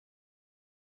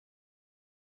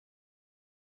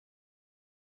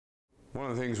One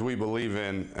of the things we believe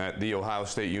in at The Ohio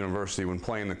State University when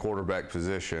playing the quarterback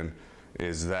position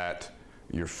is that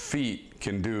your feet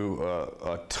can do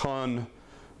a ton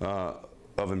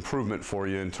of improvement for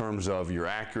you in terms of your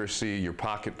accuracy, your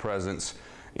pocket presence,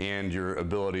 and your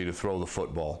ability to throw the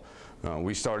football.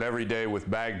 We start every day with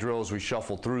bag drills. We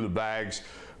shuffle through the bags.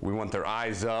 We want their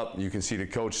eyes up. You can see the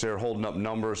coach there holding up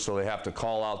numbers, so they have to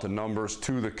call out the numbers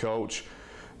to the coach,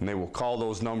 and they will call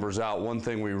those numbers out. One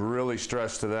thing we really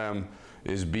stress to them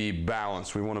is be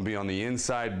balanced. We want to be on the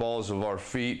inside balls of our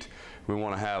feet. We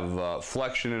want to have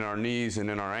flexion in our knees and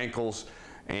in our ankles,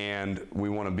 and we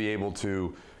want to be able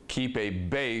to keep a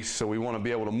base, so we want to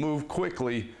be able to move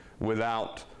quickly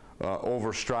without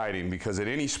overstriding, because at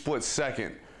any split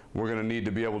second we're going to need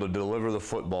to be able to deliver the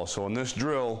football. So in this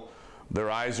drill, their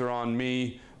eyes are on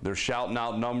me, they're shouting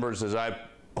out numbers as I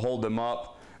hold them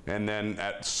up, and then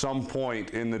at some point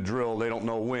in the drill, they don't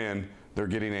know when, they're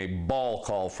getting a ball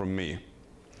call from me.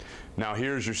 Now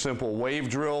here's your simple wave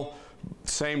drill,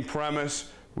 same premise.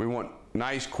 We want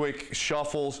nice quick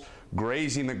shuffles,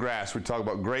 grazing the grass. We talk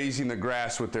about grazing the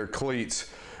grass with their cleats,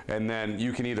 and then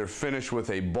you can either finish with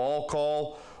a ball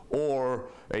call or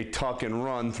a tuck and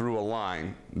run through a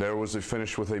line. There was a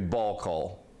finish with a ball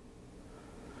call.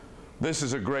 This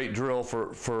is a great drill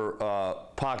for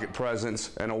pocket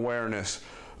presence and awareness.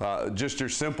 Just your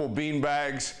simple bean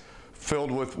bags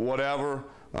filled with whatever.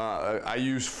 I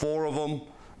use 4 of them,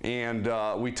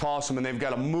 and we toss them, and they've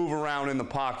got to move around in the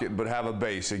pocket but have a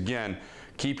base. Again,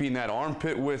 keeping that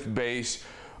armpit width base,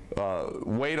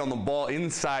 weight on the ball,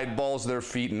 inside balls of their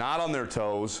feet, not on their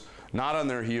toes, not on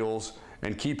their heels,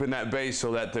 and keeping that base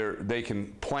so that they can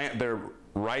plant their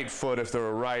right foot, if they're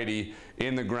a righty,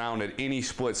 in the ground at any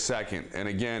split second. And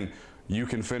again, you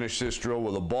can finish this drill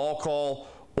with a ball call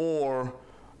or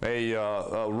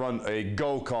a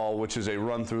go call, which is a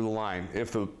run through the line.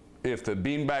 If the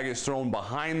beanbag is thrown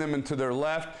behind them and to their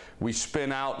left, we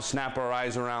spin out, snap our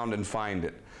eyes around, and find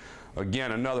it.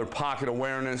 Again, another pocket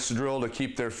awareness drill to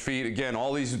keep their feet. Again,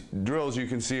 all these drills you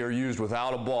can see are used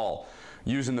without a ball.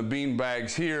 Using the bean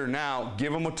bags here now,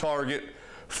 give them a target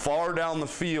far down the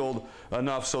field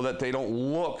enough so that they don't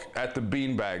look at the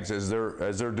bean bags as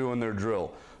they're doing their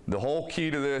drill. The whole key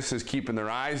to this is keeping their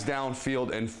eyes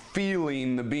downfield and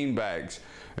feeling the bean bags.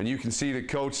 And you can see the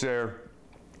coach there,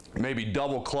 maybe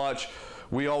double clutch.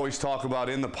 We always talk about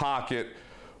in the pocket,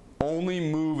 only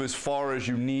move as far as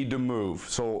you need to move.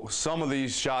 So some of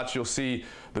these shots you'll see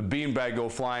the beanbag go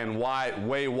flying wide,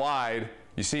 way wide.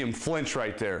 You see him flinch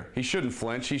right there. He shouldn't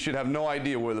flinch. He should have no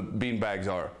idea where the beanbags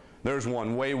are. There's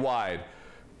one way wide.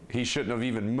 He shouldn't have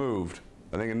even moved.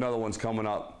 I think another one's coming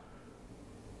up.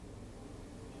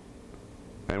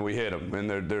 And we hit him. And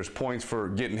there's points for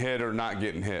getting hit or not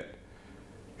getting hit.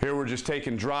 Here we're just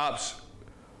taking drops,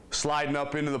 sliding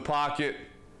up into the pocket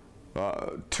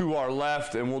to our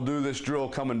left, and we'll do this drill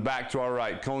coming back to our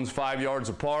right. Cones 5 yards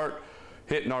apart,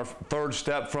 hitting our third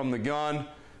step from the gun,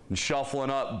 and shuffling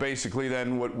up basically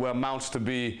then what amounts to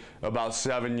be about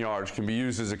 7 yards. Can be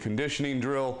used as a conditioning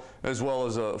drill as well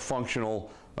as a functional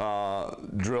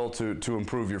drill to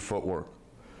improve your footwork.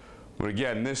 But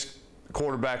again, this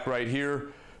quarterback right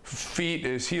here,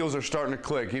 his heels are starting to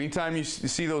click. Anytime you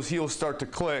see those heels start to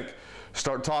click,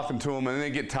 start talking to them, and then they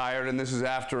get tired, and this is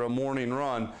after a morning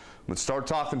run, but start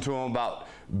talking to them about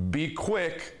be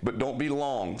quick, but don't be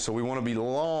long. So we want to be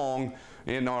long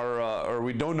in our, or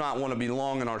we do not want to be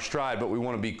long in our stride, but we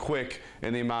want to be quick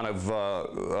in the amount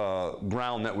of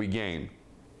ground that we gain.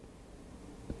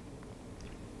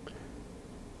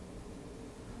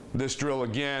 This drill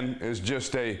again is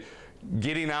just a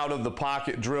getting out of the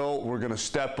pocket drill. We're going to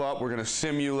step up. We're going to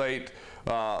simulate.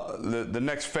 The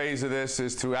next phase of this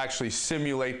is to actually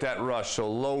simulate that rush. So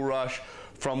low rush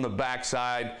from the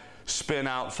backside, spin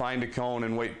out, find a cone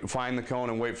and wait. Find the cone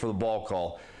and wait for the ball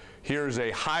call. Here's a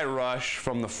high rush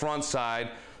from the front side.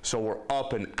 So we're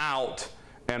up and out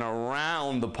and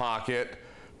around the pocket.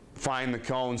 Find the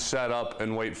cone, set up,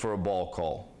 and wait for a ball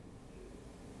call.